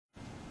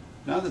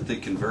Now that the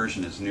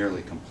conversion is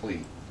nearly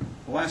complete,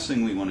 the last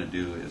thing we want to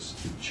do is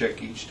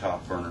check each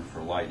top burner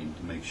for lighting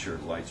to make sure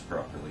it lights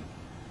properly,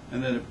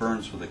 and that it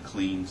burns with a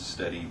clean,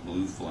 steady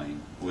blue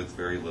flame with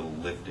very little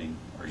lifting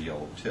or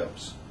yellow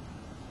tips.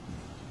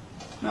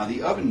 Now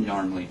the oven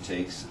normally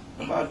takes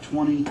about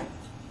 20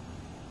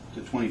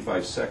 to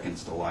 25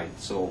 seconds to light,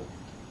 so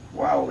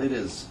while it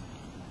is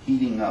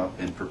heating up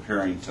and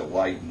preparing to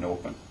light and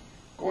open,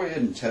 go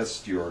ahead and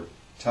test your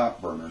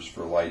top burners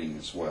for lighting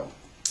as well.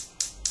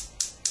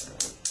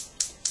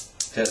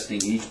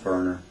 Testing each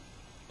burner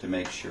to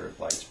make sure it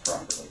lights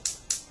properly.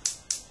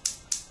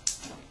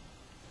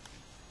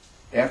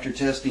 After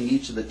testing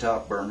each of the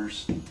top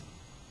burners,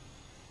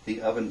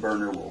 the oven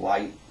burner will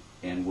light,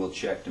 and we'll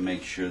check to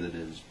make sure that it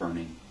is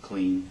burning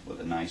clean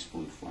with a nice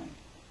blue flame.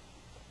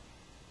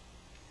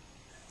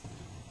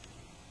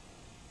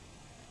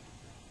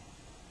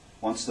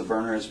 Once the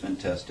burner has been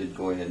tested,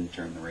 go ahead and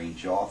turn the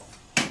range off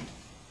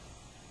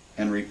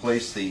and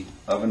replace the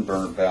oven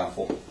burner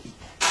baffle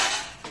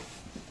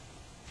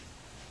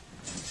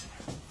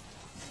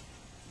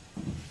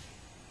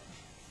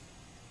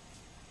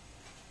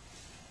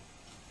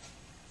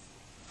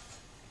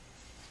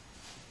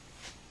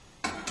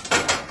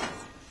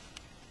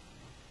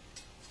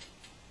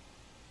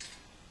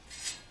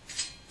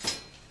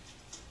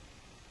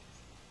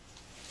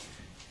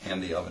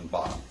and the oven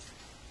bottom.